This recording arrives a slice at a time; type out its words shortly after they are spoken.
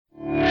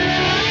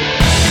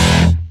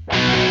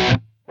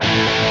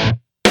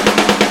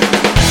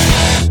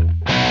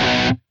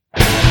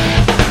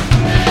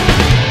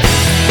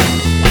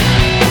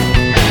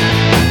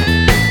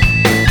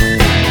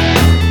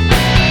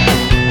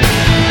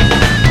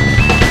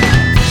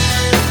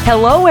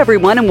Hello,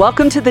 everyone, and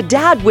welcome to the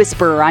Dad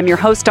Whisperer. I'm your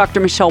host,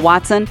 Dr. Michelle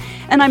Watson,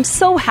 and I'm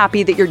so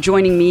happy that you're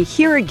joining me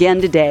here again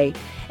today.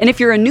 And if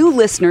you're a new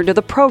listener to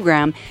the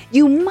program,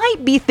 you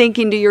might be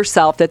thinking to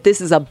yourself that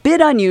this is a bit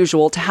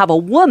unusual to have a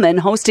woman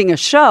hosting a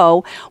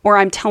show where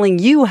I'm telling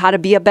you how to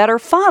be a better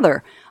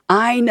father.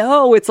 I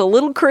know, it's a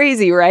little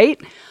crazy,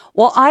 right?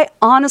 Well, I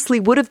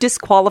honestly would have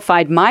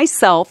disqualified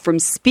myself from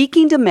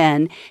speaking to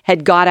men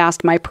had God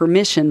asked my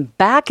permission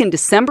back in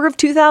December of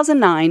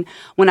 2009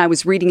 when I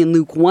was reading in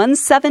Luke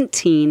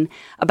 1:17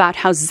 about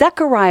how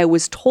Zechariah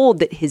was told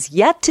that his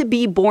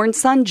yet-to-be-born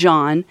son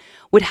John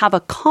would have a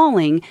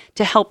calling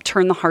to help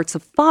turn the hearts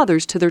of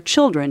fathers to their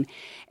children.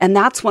 And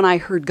that's when I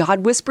heard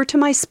God whisper to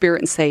my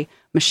spirit and say,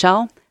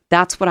 Michelle,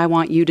 that's what I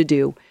want you to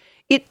do.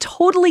 It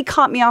totally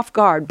caught me off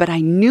guard, but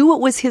I knew it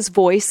was his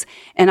voice,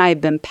 and I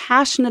have been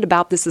passionate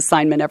about this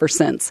assignment ever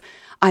since.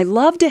 I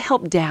love to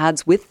help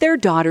dads with their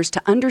daughters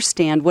to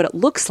understand what it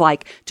looks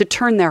like to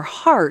turn their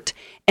heart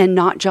and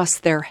not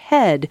just their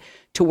head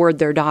toward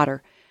their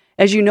daughter.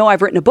 As you know,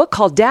 I've written a book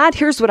called Dad,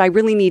 Here's What I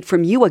Really Need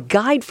From You, a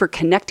guide for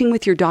connecting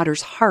with your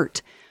daughter's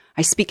heart.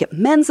 I speak at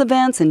men's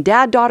events and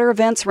dad-daughter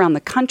events around the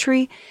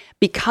country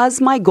because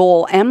my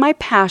goal and my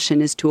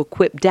passion is to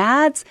equip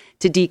dads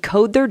to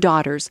decode their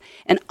daughters,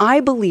 and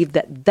I believe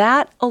that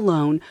that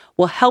alone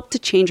will help to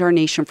change our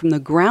nation from the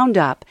ground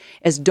up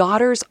as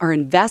daughters are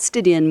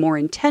invested in more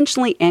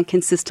intentionally and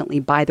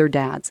consistently by their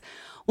dads.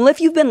 Well, if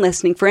you've been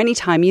listening for any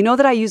time, you know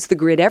that I use the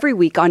grid every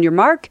week. On your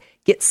mark,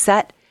 get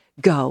set,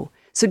 go.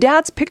 So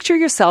dads, picture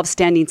yourselves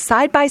standing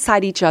side by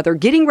side each other,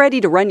 getting ready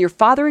to run your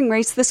fathering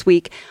race this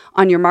week.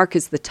 On your mark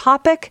is the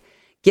topic.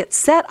 Get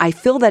set. I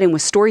fill that in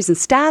with stories and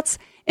stats.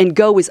 And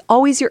go is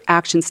always your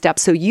action step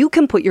so you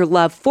can put your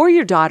love for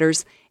your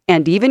daughters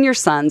and even your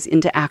sons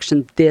into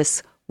action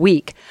this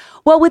week.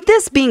 Well, with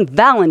this being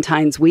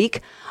Valentine's week,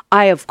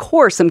 I, of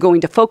course, am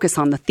going to focus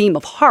on the theme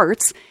of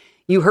hearts.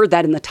 You heard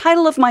that in the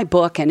title of my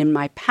book, and in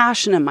my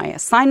passion and my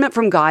assignment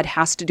from God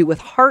has to do with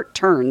heart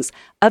turns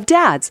of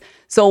dads.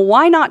 So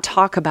why not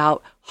talk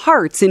about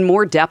hearts in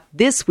more depth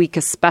this week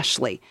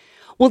especially?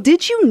 Well,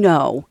 did you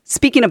know,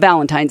 speaking of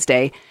Valentine's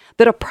Day,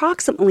 that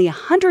approximately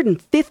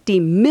 150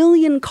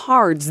 million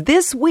cards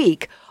this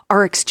week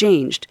are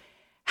exchanged?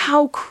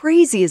 How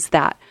crazy is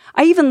that?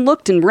 I even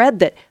looked and read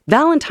that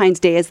Valentine's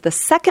Day is the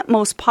second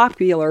most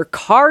popular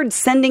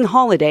card-sending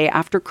holiday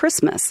after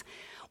Christmas.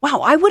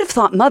 Wow, I would have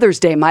thought Mother's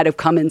Day might have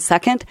come in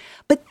second,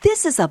 but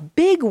this is a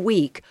big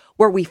week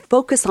where we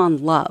focus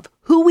on love,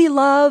 who we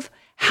love,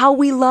 how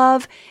we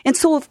love, and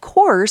so of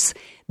course,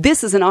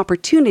 this is an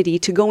opportunity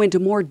to go into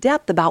more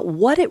depth about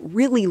what it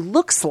really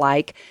looks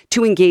like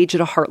to engage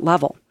at a heart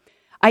level.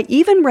 I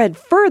even read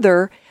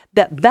further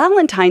that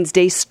Valentine's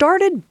Day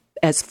started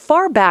as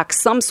far back,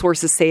 some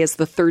sources say, as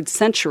the 3rd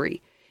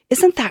century.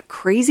 Isn't that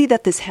crazy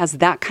that this has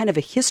that kind of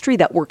a history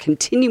that we're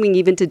continuing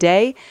even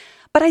today?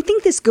 But I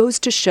think this goes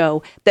to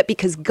show that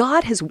because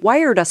God has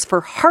wired us for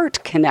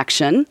heart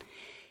connection,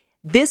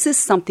 this is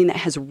something that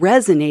has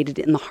resonated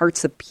in the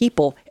hearts of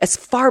people as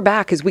far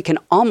back as we can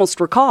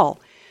almost recall.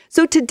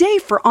 So today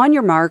for On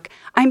Your Mark,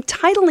 I'm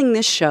titling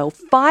this show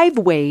 5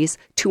 Ways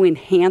to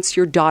Enhance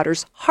Your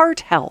Daughter's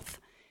Heart Health.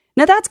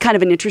 Now that's kind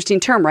of an interesting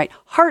term, right?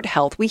 Heart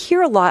health. We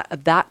hear a lot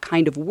of that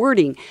kind of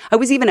wording. I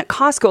was even at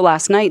Costco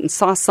last night and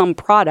saw some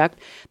product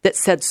that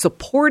said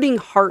supporting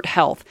heart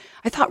health.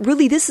 I thought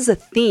really this is a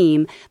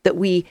theme that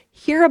we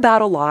hear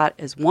about a lot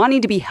as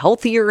wanting to be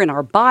healthier in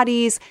our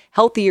bodies,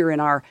 healthier in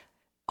our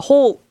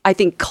whole, I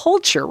think,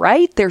 culture,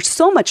 right? There's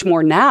so much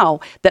more now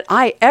that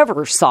I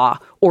ever saw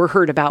or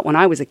heard about when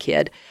I was a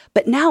kid.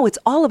 But now it's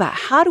all about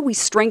how do we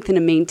strengthen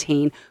and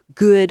maintain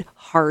good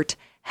heart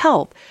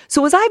health.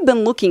 So as I've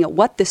been looking at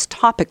what this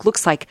topic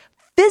looks like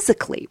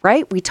physically,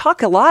 right? We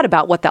talk a lot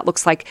about what that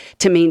looks like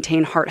to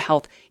maintain heart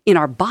health in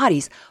our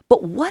bodies.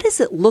 But what does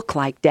it look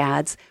like,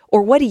 dads?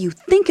 Or what do you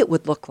think it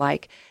would look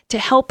like to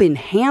help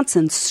enhance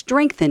and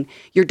strengthen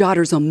your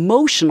daughter's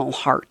emotional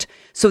heart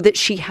so that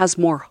she has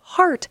more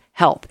heart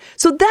health?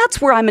 So that's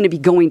where I'm going to be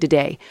going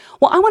today.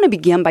 Well, I want to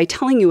begin by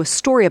telling you a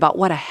story about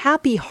what a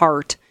happy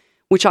heart,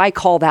 which I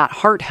call that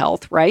heart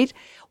health, right?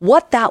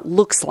 What that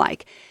looks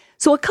like.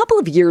 So a couple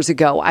of years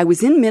ago, I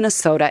was in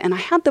Minnesota and I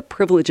had the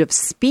privilege of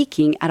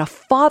speaking at a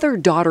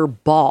father-daughter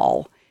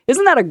ball.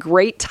 Isn't that a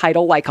great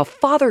title, like a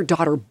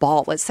father-daughter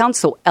ball? It sounds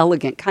so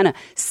elegant, kind of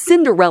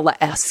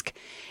Cinderella-esque.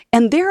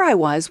 And there I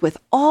was with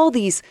all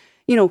these,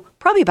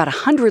 probably about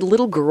 100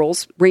 little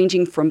girls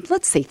ranging from,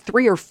 let's say,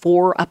 3 or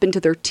 4 up into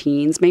their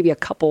teens. Maybe a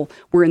couple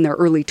were in their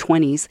early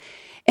 20s.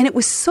 And it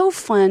was so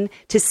fun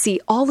to see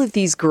all of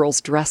these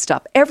girls dressed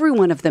up, every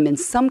one of them in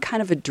some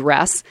kind of a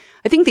dress.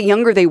 I think the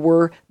younger they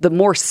were, the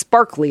more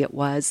sparkly it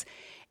was.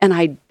 And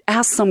I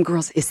asked some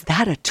girls, is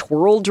that a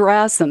twirl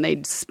dress? And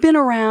they'd spin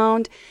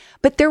around.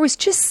 But there was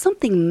just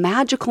something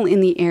magical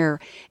in the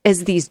air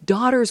as these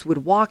daughters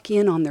would walk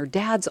in on their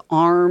dad's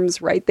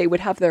arms, right? They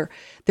would have their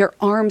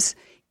arms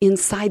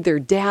inside their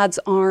dad's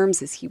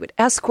arms as he would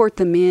escort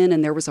them in,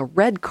 and there was a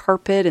red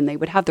carpet, and they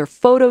would have their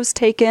photos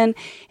taken,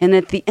 and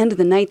at the end of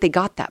the night, they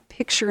got that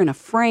picture in a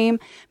frame.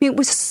 I mean, it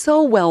was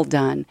so well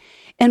done.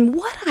 And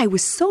what I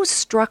was so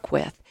struck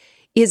with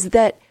is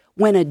that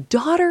when a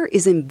daughter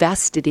is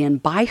invested in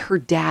by her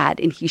dad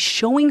and he's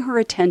showing her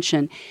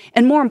attention,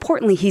 and more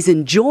importantly, he's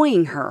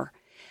enjoying her,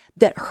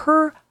 that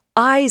her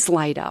eyes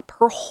light up,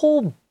 her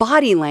whole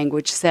body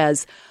language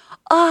says,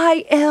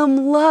 I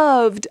am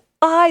loved.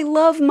 I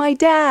love my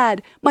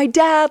dad. My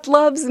dad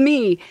loves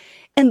me.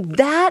 And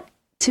that,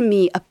 to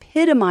me,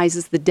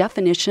 epitomizes the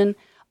definition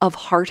of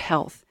heart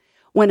health.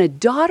 When a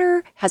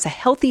daughter has a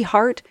healthy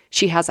heart,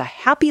 she has a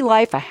happy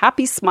life, a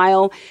happy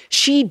smile,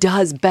 she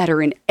does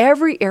better in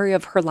every area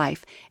of her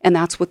life. And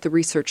that's what the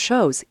research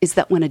shows, is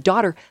that when a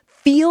daughter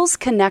feels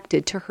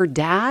connected to her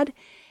dad,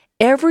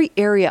 every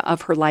area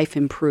of her life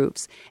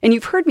improves. And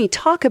you've heard me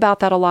talk about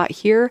that a lot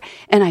here,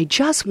 and I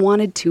just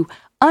wanted to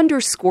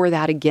underscore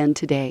that again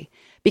today,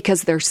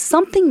 because there's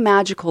something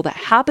magical that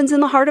happens in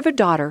the heart of a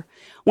daughter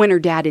when her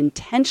dad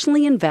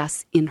intentionally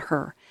invests in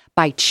her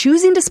by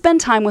choosing to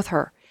spend time with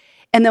her.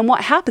 And then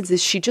what happens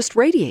is she just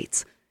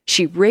radiates.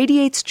 She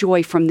radiates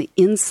joy from the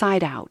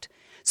inside out.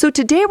 So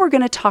today we're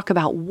going to talk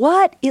about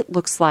what it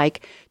looks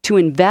like to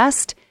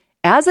invest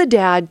as a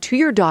dad to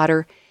your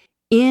daughter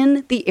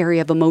in the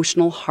area of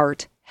emotional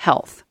heart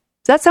health.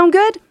 Does that sound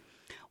good?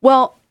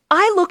 Well,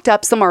 I looked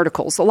up some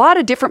articles. A lot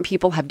of different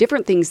people have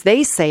different things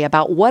they say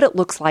about what it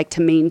looks like to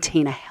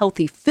maintain a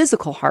healthy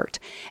physical heart.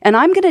 And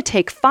I'm going to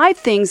take 5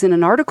 things in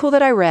an article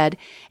that I read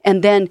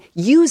and then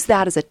use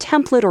that as a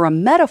template or a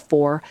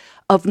metaphor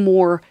of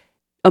more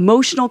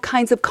emotional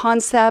kinds of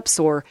concepts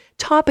or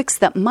topics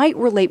that might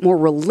relate more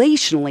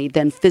relationally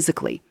than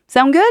physically.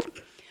 Sound good?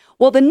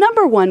 Well, the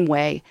number one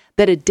way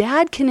that a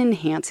dad can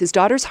enhance his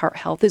daughter's heart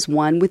health is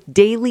one with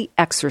daily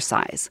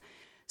exercise.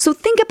 So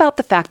think about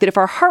the fact that if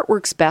our heart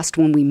works best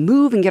when we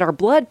move and get our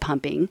blood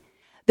pumping,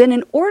 then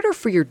in order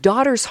for your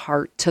daughter's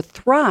heart to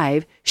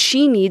thrive,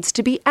 she needs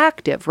to be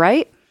active,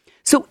 right?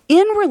 So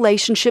in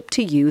relationship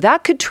to you,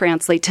 that could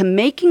translate to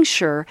making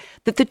sure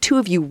that the two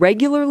of you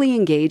regularly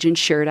engage in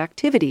shared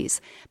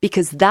activities,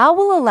 because that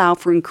will allow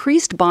for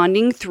increased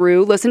bonding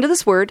through, listen to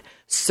this word,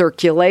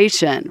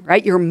 circulation,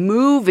 right? You're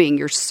moving,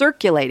 you're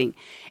circulating.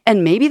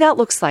 And maybe that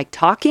looks like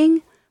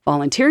talking,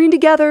 volunteering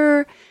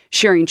together,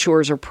 sharing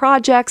chores or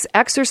projects,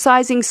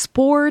 exercising,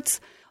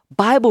 sports,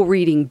 Bible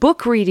reading,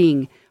 book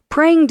reading,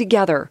 praying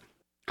together.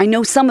 I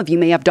know some of you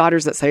may have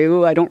daughters that say,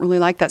 oh, I don't really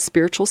like that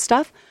spiritual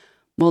stuff.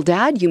 Well,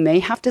 Dad, you may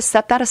have to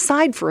set that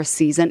aside for a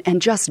season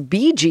and just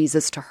be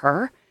Jesus to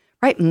her,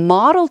 right?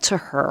 Model to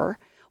her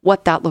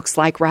what that looks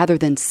like rather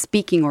than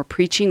speaking or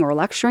preaching or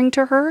lecturing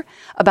to her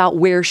about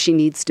where she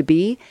needs to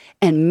be,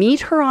 and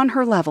meet her on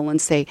her level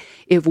and say,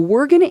 if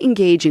we're going to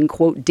engage in,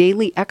 quote,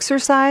 daily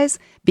exercise,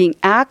 being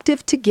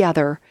active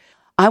together,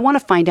 I want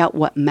to find out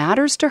what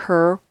matters to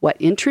her, what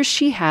interests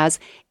she has,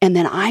 and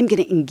then I'm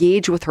going to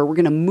engage with her. We're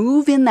going to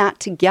move in that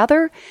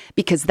together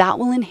because that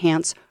will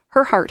enhance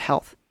her heart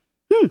health.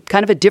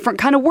 Kind of a different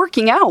kind of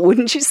working out,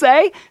 wouldn't you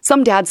say?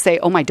 Some dads say,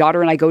 oh, my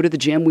daughter and I go to the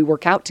gym, we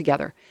work out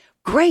together.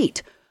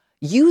 Great.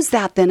 Use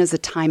that then as a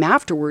time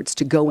afterwards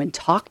to go and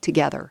talk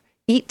together,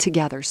 eat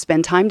together,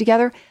 spend time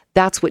together.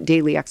 That's what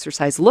daily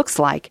exercise looks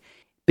like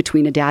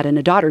between a dad and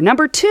a daughter.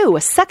 Number 2,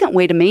 a second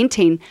way to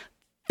maintain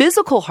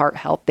physical heart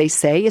health, they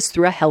say, is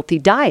through a healthy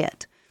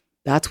diet.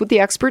 That's what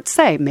the experts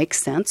say.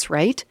 Makes sense,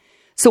 right?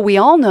 So we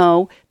all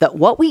know that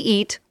what we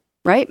eat,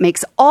 right,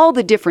 makes all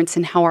the difference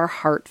in how our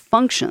heart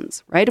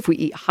functions, right? If we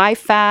eat high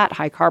fat,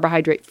 high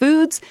carbohydrate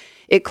foods,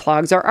 it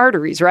clogs our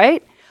arteries,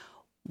 right?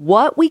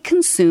 What we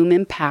consume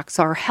impacts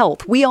our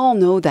health. We all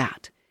know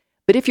that.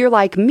 But if you're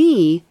like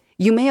me,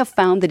 you may have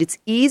found that it's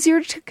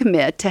easier to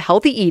commit to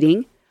healthy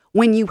eating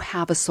when you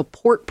have a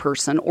support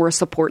person or a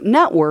support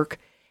network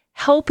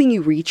helping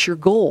you reach your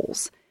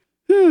goals.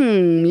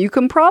 You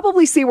can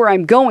probably see where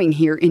I'm going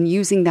here in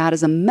using that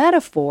as a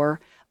metaphor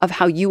of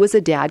how you as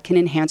a dad can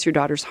enhance your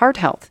daughter's heart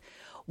health.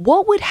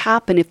 What would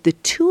happen if the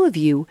two of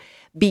you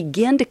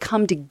begin to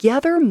come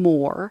together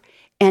more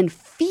and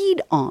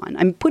feed on,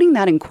 I'm putting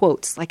that in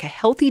quotes, like a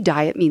healthy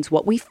diet means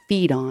what we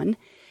feed on,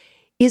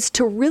 is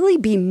to really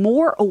be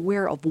more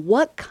aware of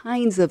what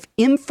kinds of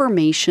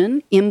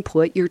information,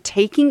 input you're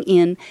taking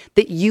in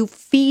that you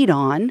feed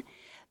on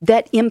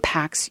that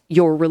impacts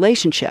your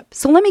relationship.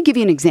 So let me give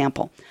you an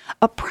example.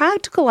 A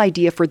practical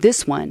idea for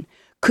this one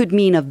could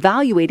mean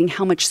evaluating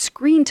how much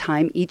screen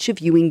time each of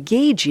you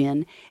engage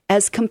in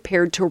as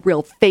compared to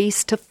real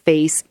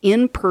face-to-face,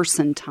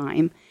 in-person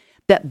time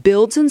that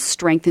builds and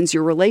strengthens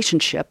your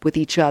relationship with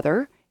each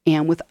other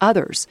and with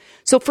others.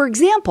 So for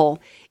example,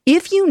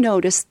 if you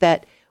notice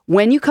that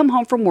when you come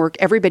home from work,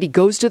 everybody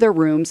goes to their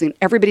rooms and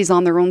everybody's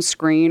on their own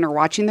screen or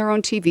watching their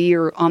own TV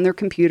or on their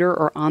computer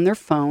or on their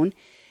phone,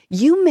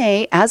 you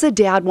may, as a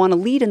dad, want to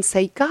lead and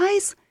say,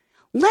 guys,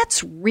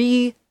 let's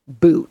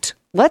reboot.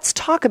 Let's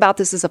talk about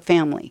this as a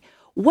family.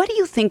 What do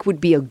you think would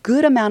be a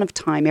good amount of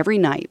time every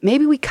night?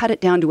 Maybe we cut it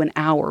down to an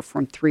hour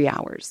from 3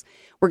 hours.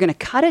 We're going to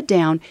cut it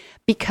down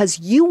because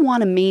you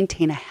want to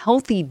maintain a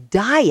healthy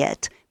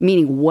diet,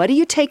 meaning what are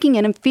you taking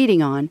in and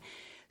feeding on,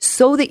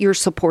 so that you're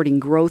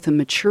supporting growth and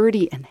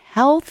maturity and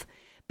health,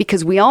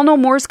 because we all know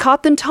more is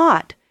caught than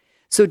taught.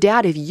 So,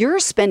 Dad, if you're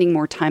spending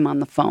more time on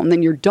the phone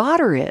than your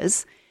daughter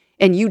is,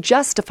 and you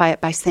justify it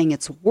by saying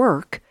it's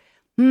work,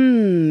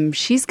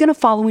 she's going to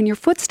follow in your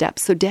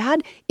footsteps. So,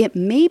 Dad, it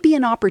may be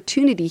an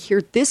opportunity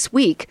here this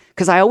week,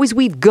 because I always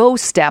weave go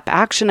step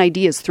action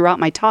ideas throughout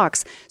my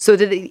talks, so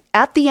that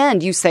at the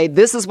end you say,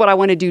 this is what I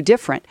want to do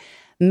different.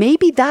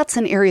 Maybe that's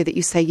an area that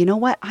you say, you know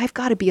what, I've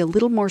got to be a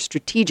little more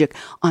strategic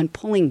on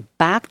pulling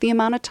back the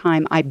amount of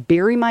time I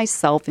bury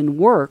myself in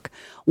work.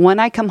 When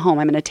I come home,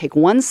 I'm going to take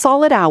 1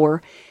 solid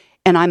hour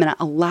and I'm going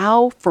to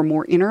allow for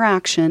more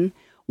interaction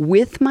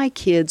with my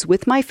kids,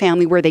 with my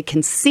family, where they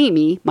can see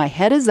me. My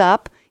head is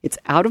up. It's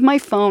out of my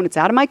phone. It's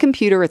out of my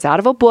computer. It's out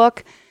of a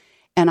book.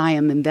 And I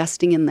am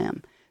investing in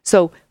them.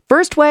 So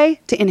first way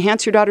to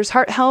enhance your daughter's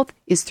heart health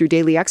is through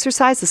daily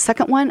exercise. The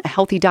second one, a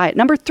healthy diet.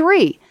 Number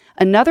 3,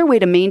 another way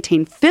to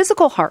maintain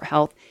physical heart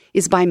health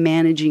is by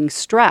managing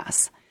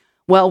stress.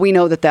 Well, we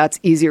know that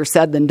that's easier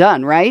said than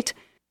done, right?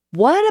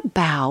 What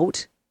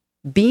about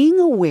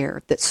being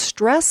aware that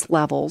stress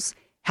levels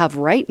have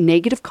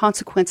negative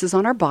consequences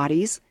on our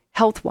bodies,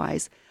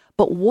 health-wise,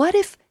 but what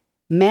if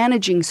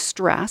managing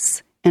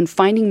stress and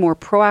finding more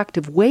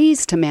proactive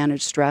ways to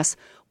manage stress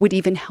would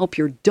even help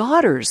your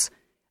daughter's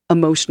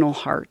emotional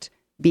heart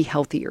be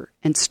healthier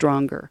and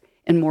stronger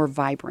and more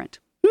vibrant?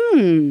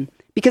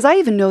 Because I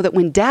even know that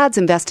when dads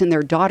invest in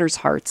their daughters'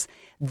 hearts,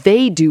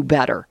 they do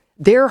better.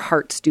 Their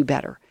hearts do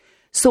better.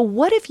 So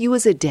what if you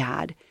as a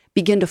dad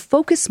begin to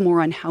focus more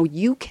on how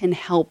you can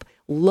help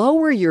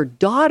lower your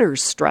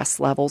daughter's stress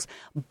levels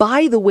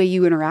by the way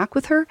you interact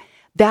with her?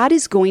 That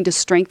is going to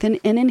strengthen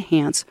and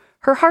enhance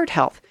her heart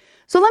health.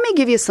 So let me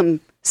give you some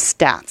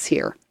stats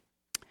here.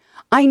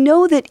 I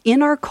know that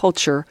in our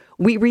culture,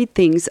 we read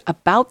things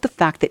about the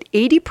fact that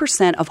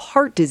 80% of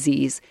heart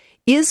disease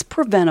is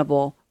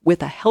preventable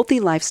with a healthy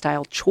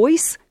lifestyle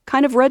choice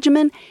kind of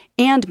regimen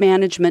and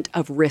management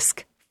of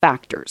risk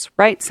factors,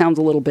 right? Sounds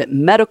a little bit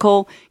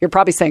medical. You're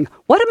probably saying,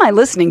 what am I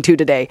listening to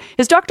today?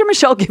 Is Dr.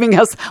 Michelle giving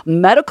us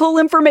medical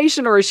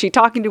information, or is she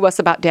talking to us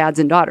about dads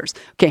and daughters?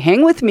 Okay,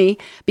 hang with me,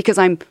 because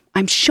I'm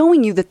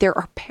showing you that there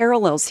are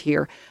parallels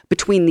here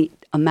between the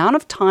amount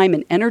of time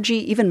and energy,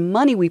 even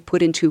money we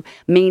put into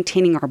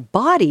maintaining our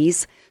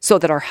bodies so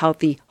that our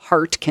healthy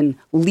heart can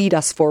lead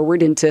us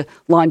forward into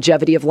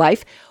longevity of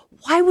life.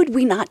 Why would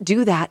we not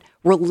do that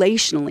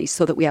relationally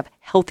so that we have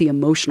healthy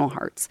emotional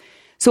hearts?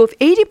 So if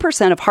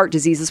 80% of heart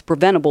disease is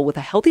preventable with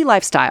a healthy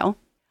lifestyle,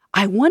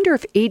 I wonder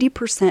if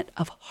 80%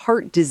 of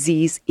heart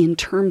disease in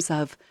terms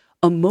of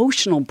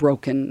emotional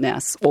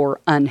brokenness or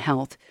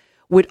unhealth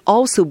would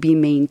also be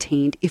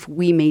maintained if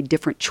we made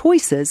different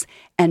choices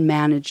and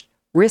managed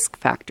risk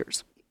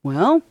factors.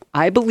 Well,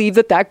 I believe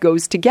that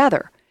goes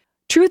together.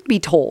 Truth be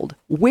told,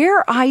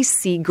 where I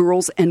see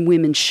girls and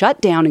women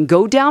shut down and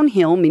go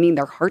downhill, meaning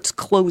their hearts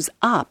close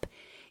up,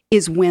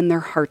 is when their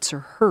hearts are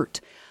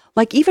hurt.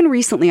 Like even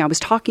recently, I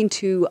was talking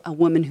to a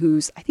woman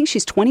I think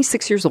she's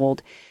 26 years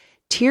old,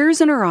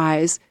 tears in her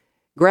eyes,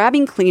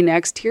 grabbing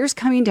Kleenex, tears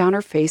coming down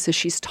her face as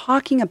she's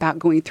talking about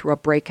going through a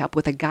breakup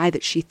with a guy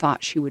that she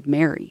thought she would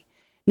marry.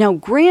 Now,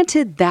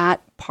 granted, that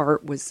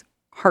part was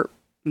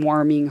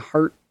heartwarming,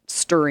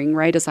 heart-stirring,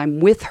 right, as I'm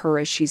with her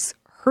as she's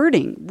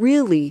hurting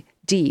really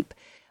deep.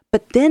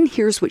 But then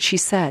here's what she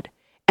said,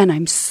 and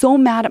I'm so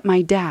mad at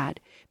my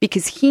dad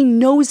because he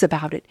knows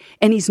about it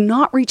and he's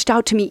not reached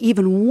out to me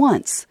even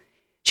once.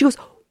 She goes,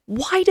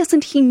 why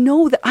doesn't he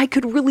know that I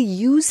could really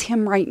use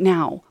him right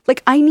now?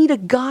 Like, I need a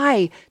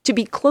guy to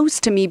be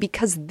close to me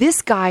because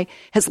this guy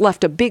has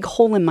left a big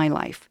hole in my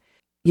life.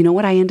 You know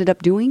what I ended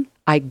up doing?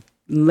 I,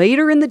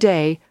 later in the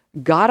day,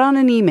 got on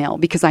an email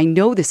because I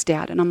know this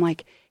dad. And I'm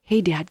like,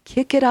 hey, Dad,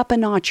 kick it up a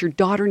notch. Your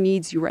daughter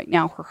needs you right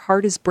now. Her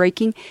heart is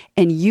breaking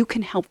and you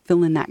can help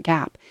fill in that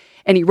gap.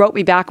 And he wrote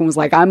me back and was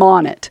like, I'm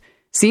on it.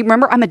 See,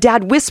 remember, I'm a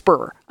dad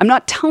whisperer. I'm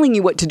not telling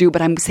you what to do,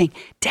 but I'm saying,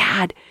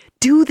 Dad,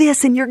 do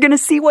this and you're going to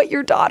see what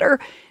your daughter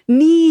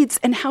needs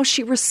and how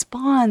she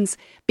responds,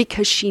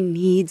 because she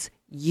needs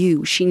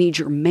you. She needs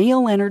your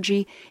male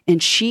energy,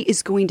 and she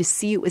is going to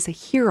see you as a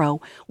hero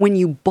when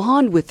you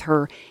bond with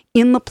her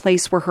in the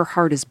place where her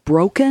heart is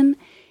broken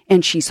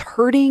and she's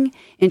hurting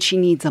and she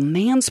needs a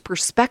man's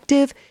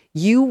perspective.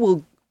 You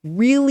will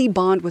really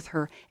bond with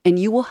her and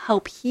you will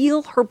help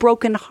heal her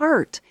broken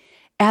heart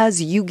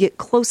as you get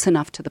close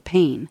enough to the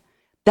pain.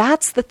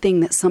 That's the thing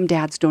that some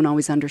dads don't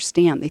always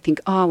understand. They think,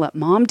 oh, let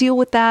mom deal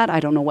with that.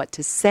 I don't know what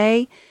to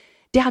say.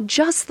 Dad,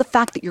 just the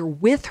fact that you're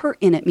with her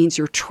in it means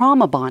you're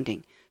trauma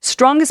bonding.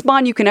 Strongest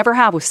bond you can ever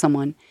have with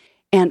someone.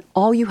 And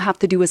all you have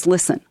to do is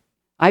listen.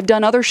 I've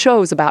done other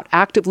shows about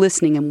active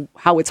listening and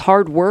how it's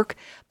hard work,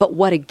 but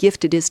what a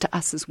gift it is to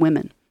us as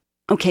women.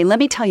 Okay, let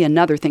me tell you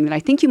another thing that I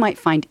think you might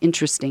find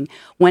interesting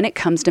when it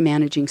comes to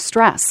managing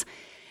stress.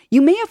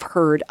 You may have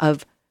heard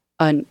of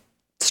a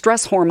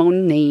stress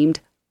hormone named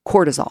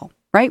cortisol.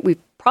 Right?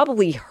 We've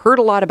probably heard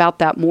a lot about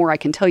that more, I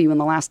can tell you, in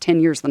the last 10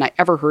 years than I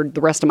ever heard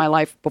the rest of my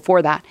life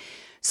before that.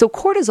 So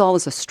cortisol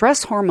is a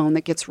stress hormone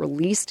that gets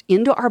released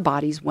into our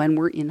bodies when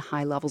we're in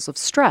high levels of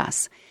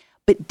stress.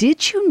 But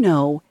did you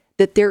know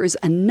that there is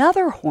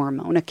another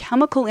hormone, a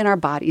chemical in our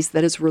bodies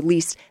that is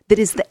released that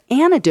is the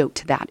antidote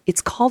to that.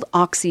 It's called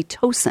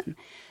oxytocin.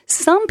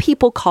 Some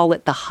people call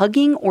it the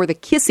hugging or the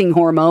kissing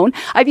hormone.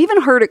 I've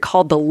even heard it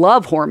called the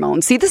love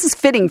hormone. See, this is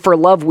fitting for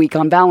Love Week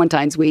on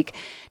Valentine's Week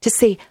to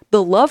say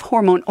the love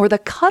hormone or the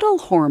cuddle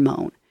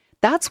hormone.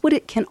 That's what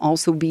it can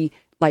also be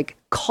like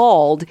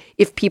called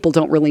if people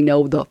don't really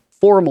know the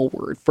formal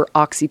word for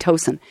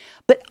oxytocin.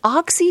 But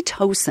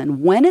oxytocin,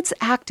 when it's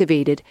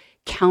activated,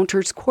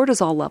 counters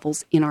cortisol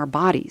levels in our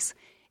bodies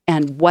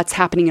and what's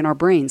happening in our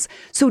brains.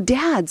 So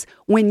dads,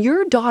 when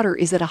your daughter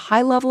is at a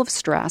high level of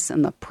stress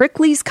and the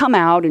pricklies come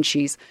out and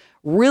she's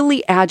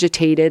really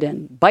agitated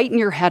and biting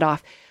your head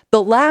off,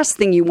 the last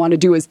thing you want to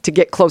do is to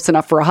get close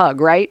enough for a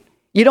hug, right?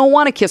 You don't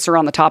want to kiss her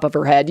on the top of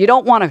her head. You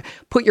don't want to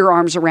put your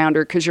arms around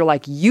her because you're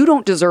like, you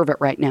don't deserve it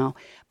right now.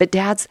 But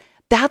dads,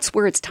 that's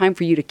where it's time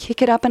for you to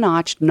kick it up a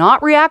notch,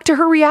 not react to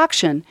her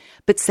reaction,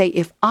 but say,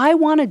 if I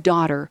want a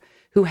daughter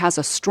who has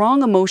a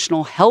strong,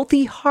 emotional,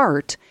 healthy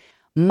heart,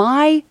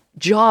 my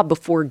job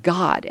before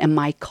God and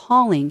my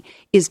calling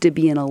is to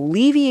be an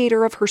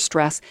alleviator of her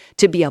stress,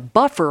 to be a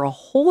buffer, a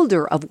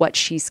holder of what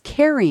she's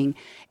carrying.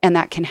 And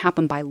that can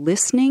happen by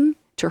listening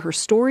to her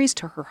stories,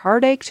 to her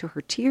heartache, to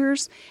her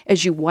tears,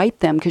 as you wipe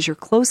them because you're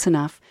close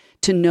enough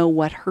to know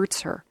what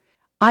hurts her.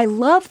 I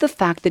love the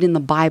fact that in the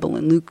Bible,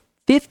 in Luke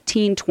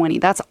 15:20,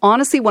 that's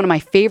honestly one of my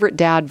favorite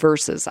dad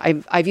verses.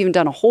 I've even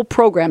done a whole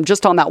program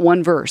just on that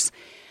one verse.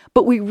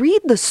 But we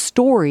read the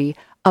story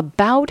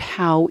about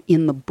how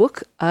in the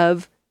book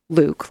of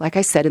Luke, like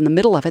I said, in the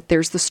middle of it,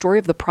 there's the story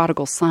of the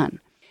prodigal son.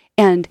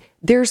 And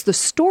there's the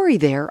story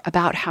there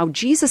about how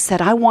Jesus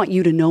said, I want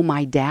you to know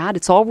my dad.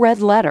 It's all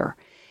red letter.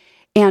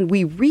 And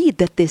we read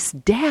that this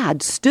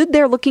dad stood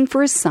there looking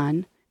for his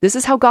son. This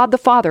is how God the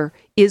Father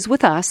is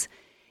with us.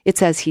 It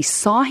says he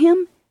saw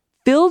him,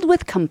 filled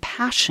with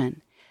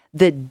compassion.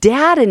 The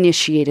dad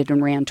initiated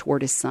and ran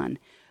toward his son,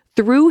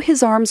 threw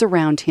his arms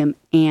around him,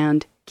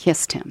 and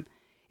kissed him.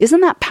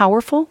 Isn't that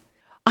powerful?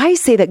 I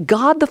say that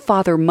God the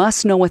Father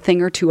must know a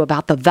thing or two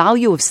about the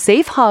value of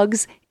safe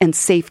hugs and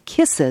safe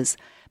kisses,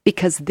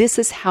 because this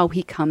is how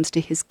he comes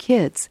to his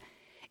kids.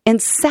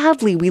 And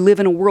sadly, we live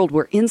in a world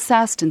where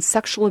incest and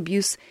sexual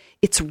abuse,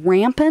 it's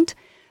rampant.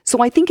 So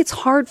I think it's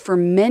hard for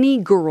many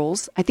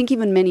girls, I think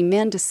even many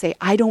men, to say,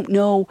 I don't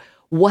know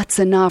what's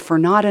enough or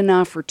not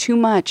enough or too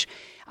much.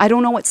 I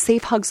don't know what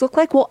safe hugs look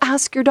like. Well,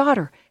 ask your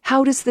daughter,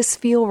 how does this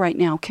feel right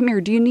now? Come here,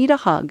 do you need a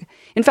hug?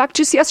 In fact,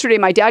 just yesterday,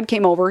 my dad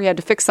came over. He had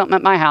to fix something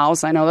at my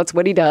house. I know that's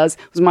what he does.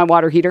 It was my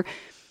water heater.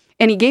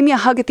 And he gave me a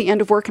hug at the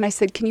end of work. And I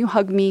said, can you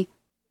hug me?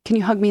 Can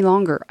you hug me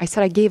longer? I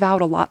said, I gave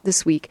out a lot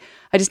this week.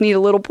 I just need a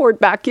little poured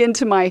back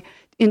into my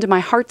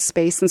heart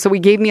space. And so he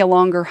gave me a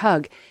longer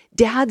hug.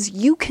 Dads,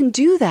 you can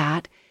do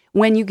that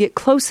when you get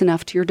close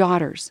enough to your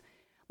daughters.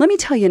 Let me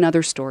tell you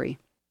another story.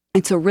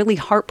 It's a really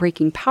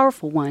heartbreaking,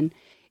 powerful one.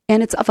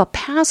 And it's of a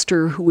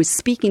pastor who was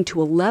speaking to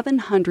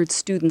 1,100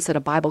 students at a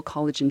Bible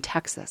college in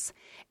Texas.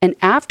 And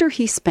after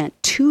he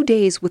spent 2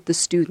 days with the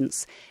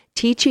students,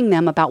 teaching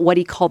them about what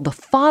he called the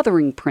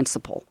fathering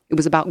principle, it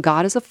was about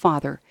God as a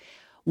father,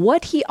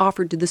 what he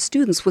offered to the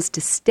students was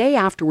to stay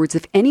afterwards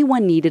if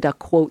anyone needed a,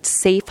 quote,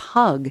 safe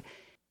hug.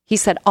 He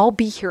said, I'll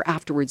be here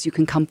afterwards. You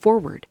can come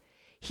forward.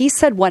 He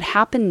said what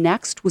happened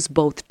next was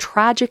both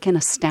tragic and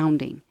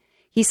astounding.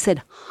 He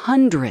said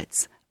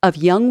hundreds of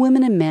young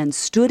women and men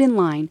stood in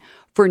line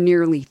for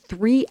nearly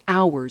 3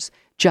 hours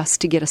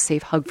just to get a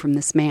safe hug from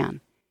this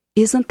man.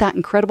 Isn't that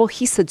incredible?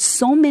 He said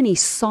so many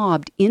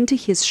sobbed into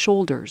his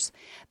shoulders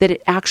that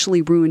it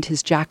actually ruined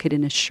his jacket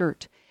and his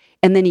shirt.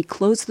 And then he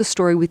closed the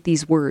story with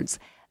these words,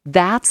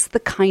 that's the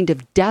kind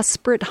of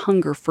desperate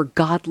hunger for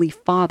godly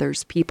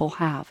fathers people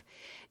have.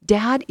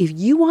 Dad, if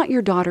you want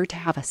your daughter to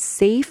have a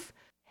safe,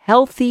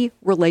 healthy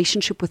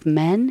relationship with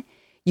men,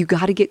 you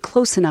got to get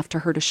close enough to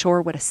her to show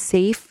her what a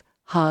safe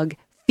hug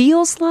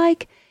feels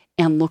like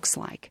and looks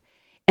like.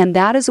 And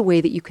that is a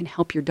way that you can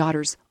help your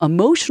daughter's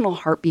emotional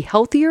heart be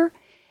healthier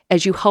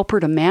as you help her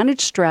to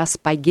manage stress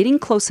by getting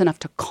close enough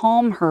to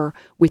calm her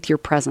with your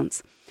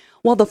presence.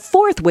 Well, the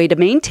fourth way to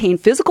maintain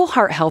physical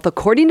heart health,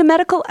 according to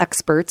medical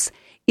experts,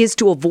 is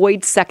to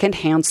avoid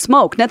secondhand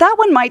smoke. Now, that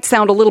one might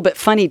sound a little bit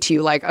funny to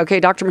you, like, okay,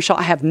 Dr. Michelle,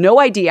 I have no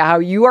idea how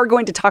you are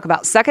going to talk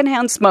about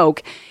secondhand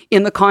smoke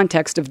in the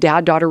context of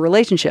dad-daughter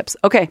relationships.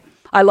 Okay,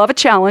 I love a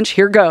challenge.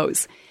 Here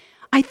goes.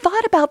 I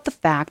thought about the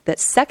fact that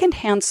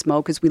secondhand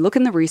smoke, as we look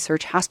in the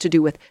research, has to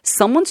do with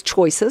someone's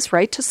choices,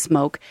 right, to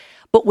smoke.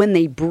 But when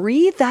they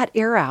breathe that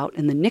air out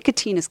and the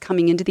nicotine is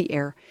coming into the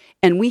air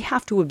and we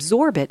have to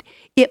absorb it,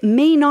 it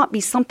may not be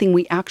something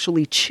we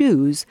actually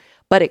choose,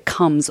 but it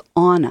comes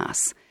on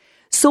us.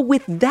 So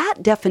with that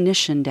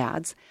definition,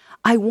 dads,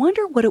 I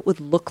wonder what it would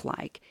look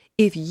like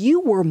if you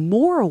were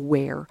more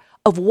aware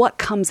of what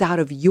comes out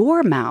of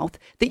your mouth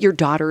that your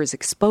daughter is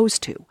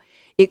exposed to.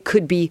 It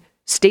could be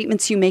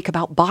statements you make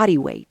about body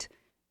weight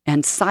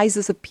and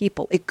sizes of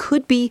people. It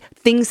could be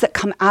things that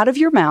come out of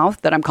your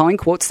mouth that I'm calling,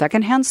 quote,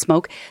 secondhand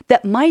smoke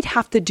that might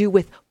have to do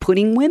with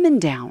putting women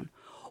down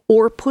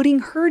or putting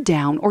her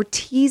down or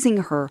teasing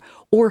her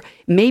or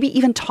maybe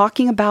even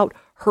talking about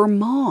her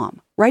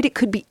mom, right? It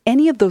could be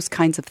any of those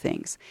kinds of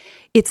things.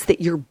 It's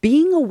that you're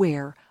being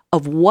aware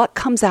of what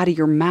comes out of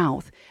your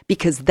mouth,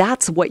 because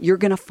that's what you're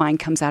going to find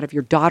comes out of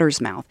your daughter's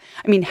mouth.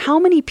 I mean, how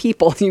many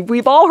people,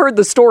 we've all heard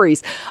the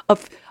stories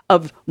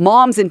of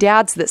moms and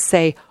dads that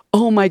say,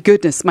 oh my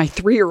goodness, my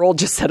 3-year-old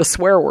just said a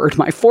swear word.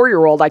 My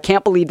 4-year-old, I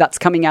can't believe that's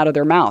coming out of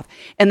their mouth.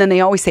 And then they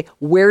always say,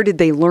 where did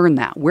they learn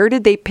that? Where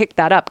did they pick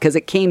that up? Because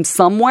it came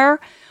somewhere.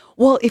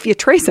 Well, if you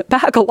trace it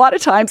back, a lot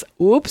of times,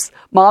 oops,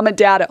 mom and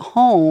dad at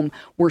home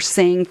were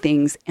saying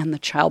things and the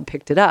child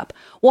picked it up.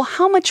 Well,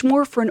 how much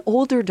more for an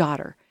older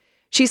daughter?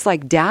 She's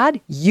like, Dad,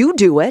 you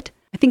do it.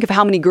 I think of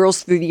how many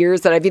girls through the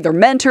years that I've either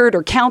mentored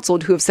or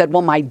counseled who have said,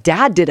 well, my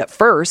dad did it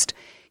first.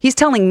 He's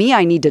telling me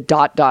I need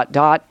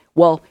to ...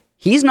 Well,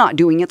 he's not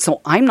doing it, so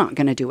I'm not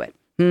going to do it.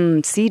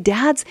 See,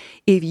 dads,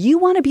 if you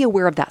want to be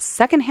aware of that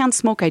secondhand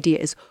smoke idea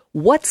is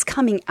what's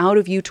coming out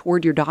of you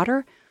toward your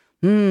daughter,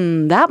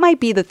 that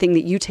might be the thing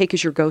that you take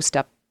as your go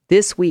step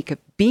this week, of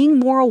being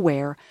more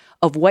aware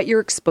of what you're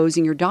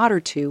exposing your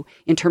daughter to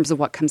in terms of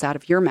what comes out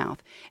of your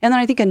mouth. And then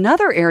I think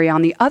another area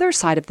on the other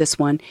side of this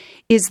one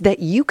is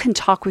that you can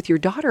talk with your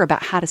daughter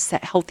about how to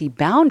set healthy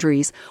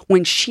boundaries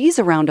when she's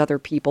around other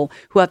people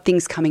who have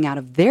things coming out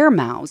of their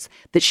mouths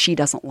that she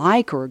doesn't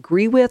like or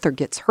agree with or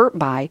gets hurt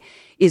by.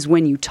 Is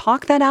when you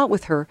talk that out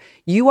with her,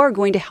 you are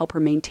going to help her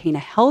maintain a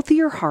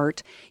healthier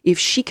heart if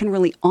she can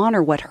really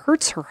honor what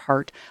hurts her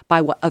heart by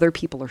what other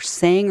people are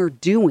saying or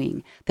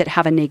doing that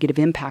have a negative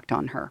impact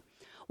on her.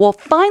 Well,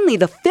 finally,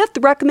 the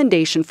 5th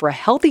recommendation for a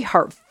healthy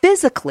heart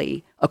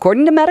physically,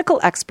 according to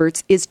medical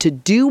experts, is to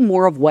do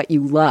more of what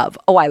you love.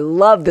 Oh, I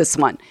love this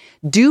one.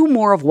 Do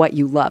more of what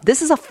you love.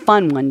 This is a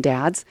fun one,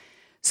 dads.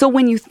 So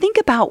when you think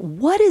about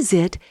what is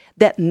it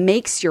that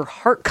makes your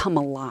heart come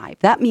alive,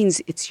 that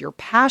means it's your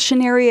passion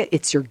area,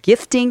 it's your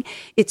gifting,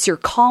 it's your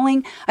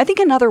calling. I think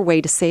another way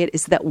to say it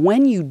is that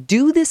when you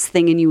do this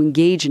thing and you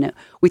engage in it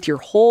with your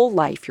whole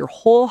life, your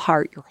whole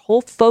heart, your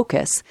whole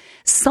focus,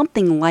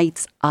 something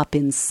lights up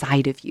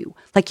inside of you,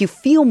 like you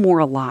feel more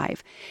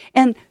alive.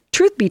 And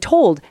truth be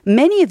told,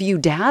 many of you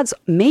dads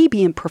may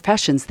be in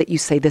professions that you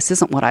say, this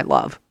isn't what I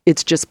love.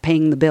 It's just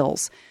paying the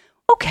bills.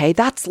 Okay,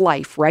 that's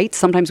life, right?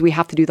 Sometimes we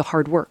have to do the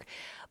hard work.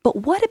 But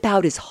what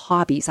about his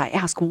hobbies? I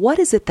ask, what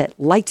is it that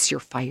lights your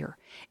fire?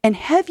 And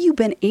have you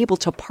been able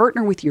to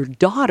partner with your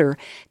daughter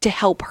to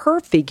help her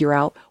figure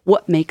out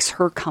what makes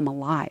her come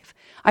alive?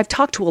 I've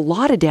talked to a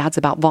lot of dads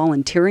about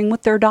volunteering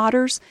with their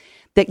daughters,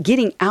 that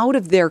getting out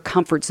of their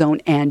comfort zone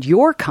and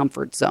your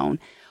comfort zone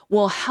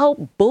will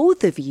help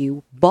both of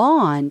you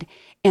bond.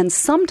 And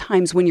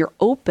sometimes when you're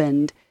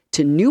opened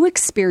to new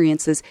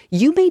experiences,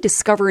 you may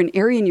discover an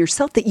area in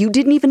yourself that you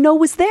didn't even know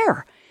was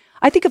there.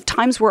 I think of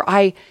times where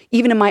I,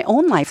 even in my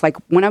own life, like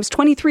when I was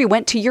 23,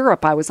 went to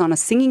Europe. I was on a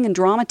singing and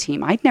drama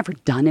team. I'd never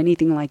done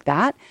anything like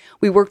that.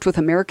 We worked with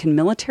American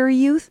military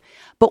youth,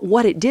 but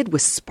what it did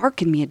was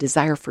spark in me a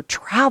desire for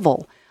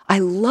travel. I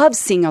loved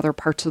seeing other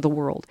parts of the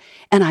world,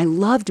 and I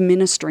loved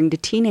ministering to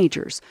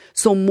teenagers.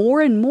 So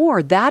more and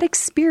more, that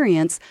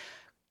experience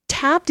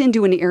tapped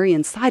into an area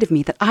inside of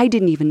me that I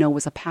didn't even know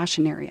was a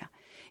passion area.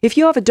 If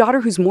you have a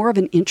daughter who's more of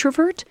an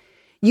introvert,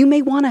 you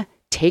may want to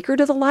take her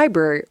to the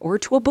library or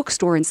to a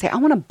bookstore and say, I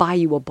want to buy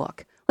you a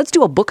book. Let's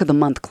do a book of the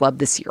month club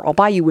this year. I'll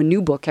buy you a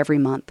new book every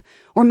month.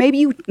 Or maybe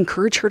you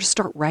encourage her to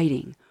start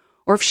writing.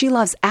 Or if she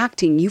loves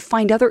acting, you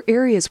find other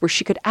areas where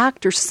she could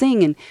act or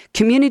sing in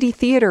community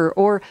theater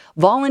or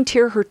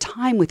volunteer her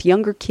time with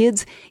younger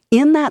kids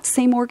in that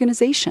same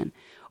organization.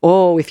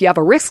 Oh, if you have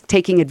a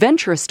risk-taking,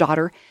 adventurous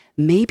daughter,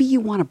 maybe you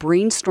want to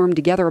brainstorm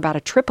together about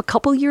a trip a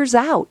couple years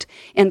out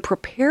and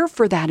prepare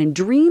for that and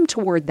dream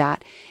toward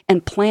that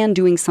and plan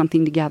doing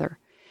something together.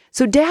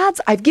 So dads,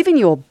 I've given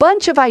you a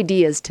bunch of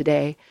ideas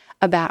today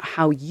about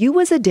how you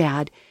as a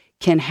dad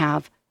can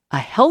have a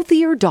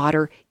healthier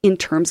daughter in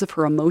terms of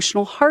her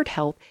emotional heart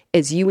health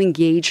as you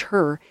engage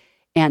her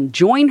and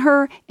join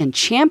her and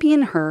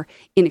champion her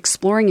in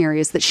exploring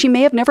areas that she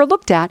may have never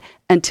looked at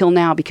until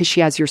now because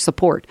she has your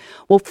support.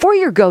 Well, for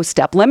your go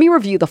step, let me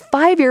review the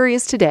 5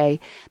 areas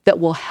today that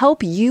will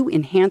help you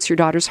enhance your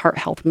daughter's heart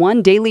health.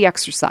 1, daily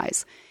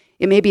exercise.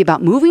 It may be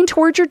about moving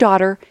towards your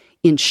daughter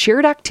in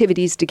shared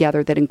activities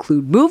together that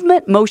include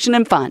movement, motion,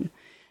 and fun.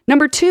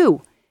 Number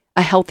 2,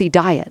 a healthy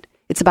diet.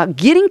 It's about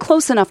getting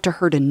close enough to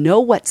her to know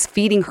what's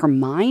feeding her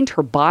mind,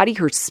 her body,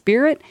 her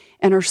spirit,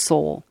 and her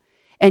soul.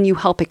 And you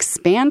help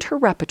expand her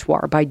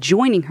repertoire by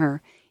joining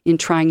her in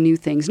trying new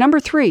things. Number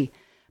 3,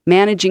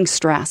 managing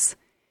stress.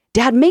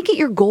 Dad, make it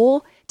your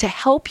goal to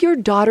help your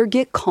daughter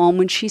get calm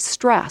when she's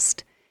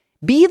stressed.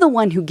 Be the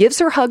one who gives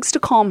her hugs to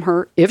calm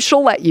her, if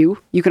she'll let you.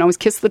 You can always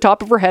kiss the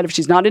top of her head if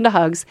she's not into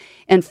hugs,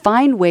 and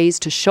find ways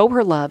to show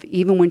her love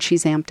even when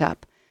she's amped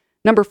up.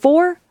 Number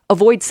 4,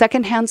 avoid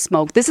secondhand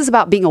smoke. This is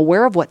about being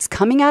aware of what's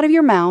coming out of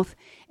your mouth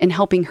and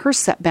helping her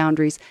set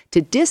boundaries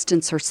to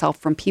distance herself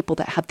from people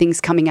that have things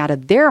coming out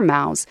of their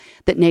mouths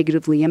that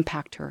negatively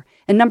impact her.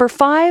 And number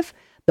 5,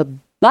 the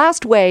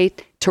last way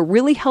to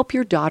really help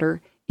your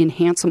daughter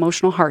enhance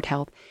emotional heart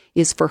health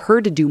is for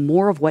her to do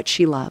more of what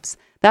she loves.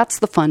 That's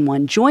the fun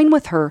one. Join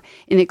with her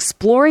in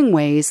exploring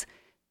ways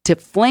to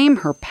flame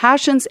her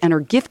passions and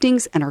her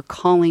giftings and her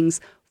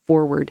callings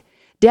forward.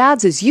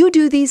 Dads, as you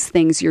do these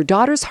things, your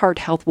daughter's heart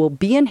health will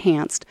be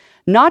enhanced,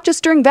 not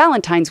just during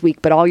Valentine's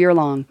week, but all year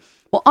long.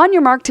 Well, On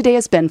Your Mark today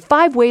has been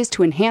 5 ways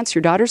to enhance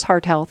your daughter's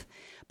heart health.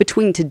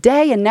 Between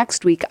today and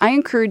next week, I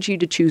encourage you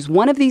to choose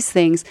one of these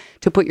things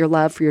to put your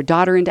love for your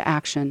daughter into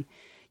action.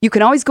 You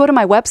can always go to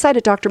my website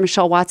at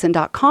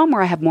drmichellewatson.com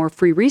where I have more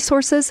free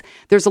resources.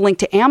 There's a link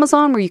to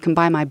Amazon where you can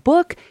buy my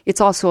book.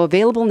 It's also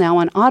available now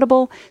on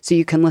Audible, so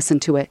you can listen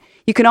to it.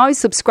 You can always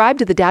subscribe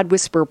to the Dad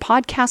Whisperer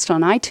podcast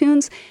on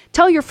iTunes.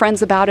 Tell your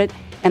friends about it,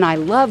 and I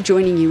love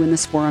joining you in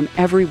this forum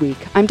every week.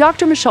 I'm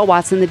Dr. Michelle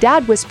Watson, the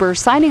Dad Whisperer,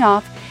 signing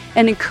off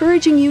and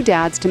encouraging you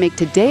dads to make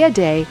today a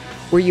day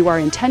where you are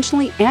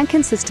intentionally and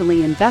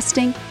consistently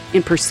investing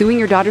in pursuing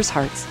your daughter's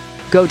hearts.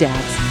 Go,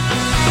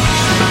 dads.